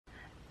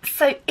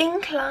So in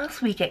class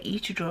we get you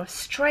to draw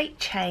straight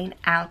chain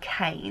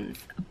alkanes,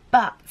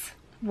 but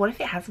what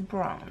if it has a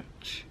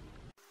branch?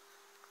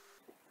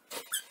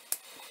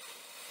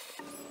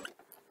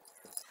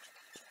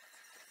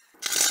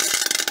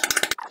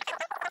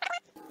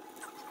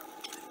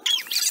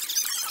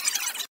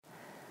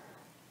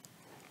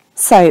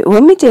 So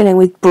when we're dealing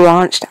with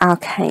branched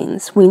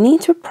alkanes, we need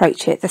to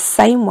approach it the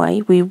same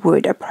way we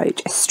would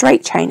approach a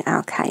straight chain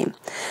alkane.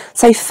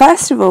 So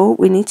first of all,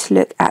 we need to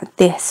look at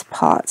this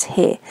part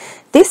here.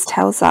 This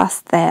tells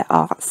us there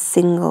are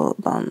single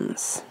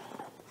bonds.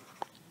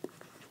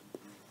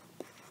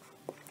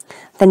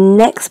 The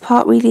next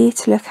part we need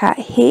to look at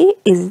here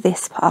is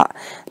this part.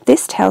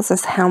 This tells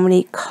us how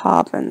many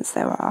carbons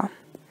there are.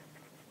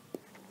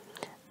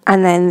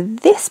 And then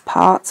this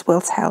part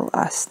will tell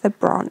us the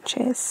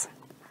branches.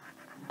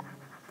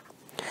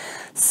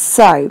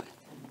 So,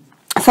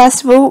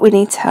 first of all, we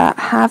need to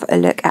have a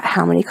look at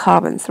how many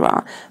carbons there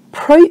are.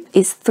 Prop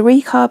is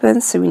 3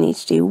 carbons, so we need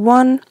to do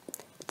 1,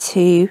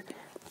 2,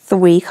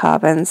 3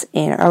 carbons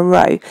in a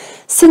row.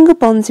 Single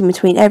bonds in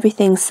between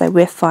everything, so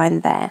we're fine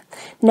there.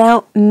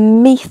 Now,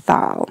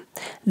 methyl.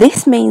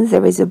 This means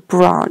there is a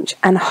branch,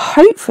 and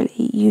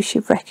hopefully you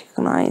should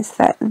recognise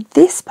that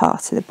this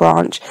part of the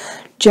branch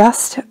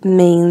just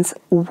means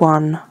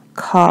 1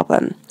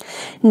 carbon.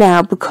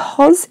 Now,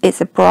 because it's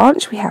a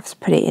branch, we have to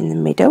put it in the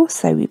middle,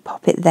 so we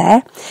pop it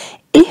there.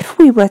 If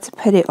we were to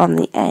put it on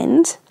the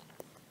end,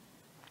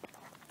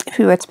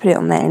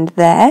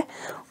 there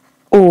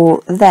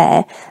or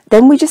there,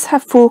 then we just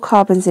have 4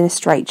 carbons in a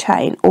straight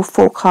chain, or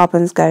 4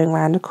 carbons going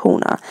around a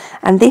corner,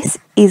 and this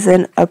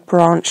isn't a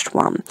branched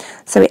one,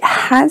 so it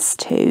has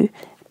to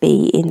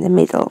be in the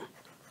middle.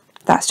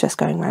 That's just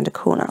going around a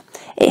corner.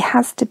 It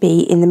has to be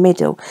in the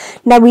middle.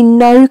 Now we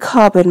know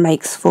carbon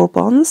makes 4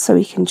 bonds, so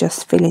we can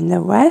just fill in the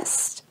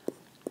rest.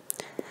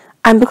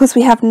 And because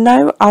we have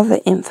no other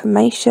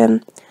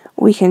information,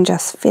 we can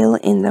just fill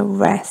in the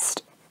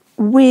rest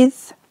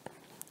with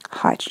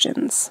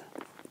hydrogens.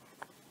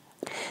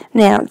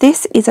 Now,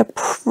 this is a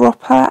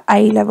proper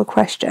A-level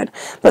question,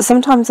 but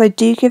sometimes I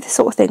do give this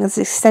sort of thing as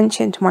an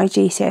extension to my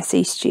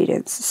GCSE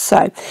students.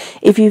 So,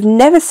 if you've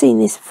never seen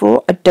this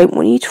before, I don't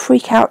want you to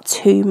freak out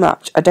too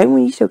much. I don't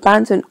want you to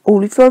abandon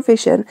all of your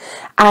revision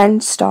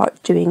and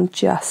start doing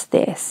just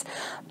this.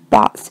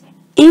 But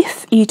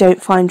if you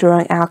don't find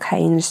drawing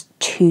alkanes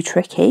too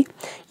tricky,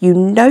 you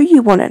know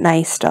you want an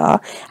A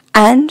star,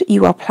 and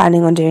you are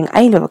planning on doing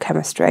A-level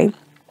chemistry,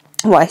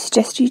 what I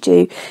suggest you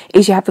do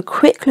is you have a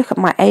quick look at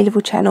my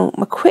A-level channel,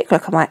 a quick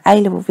look at my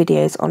A-level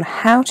videos on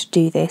how to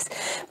do this,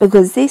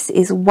 because this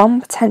is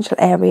one potential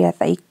area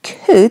they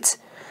could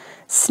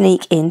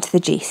sneak into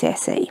the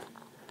GCSE.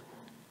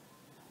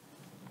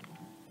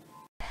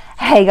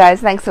 Hey guys,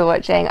 thanks for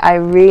watching. I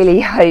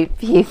really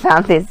hope you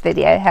found this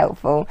video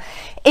helpful.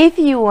 If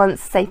you want to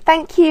say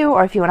thank you,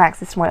 or if you want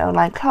access to my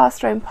online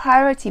classroom,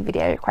 priority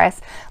video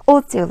requests,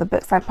 or to see all the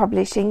books I'm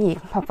publishing, you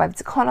can pop over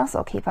to Conos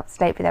or keep up to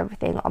date with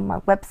everything on my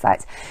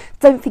website.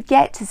 Don't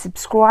forget to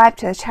subscribe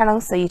to the channel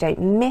so you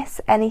don't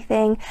miss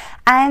anything.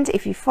 And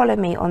if you follow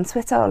me on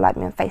Twitter or like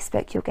me on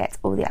Facebook, you'll get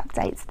all the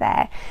updates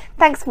there.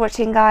 Thanks for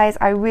watching, guys.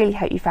 I really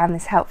hope you found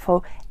this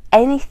helpful.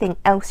 Anything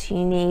else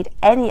you need,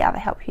 any other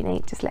help you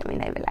need, just let me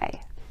know below.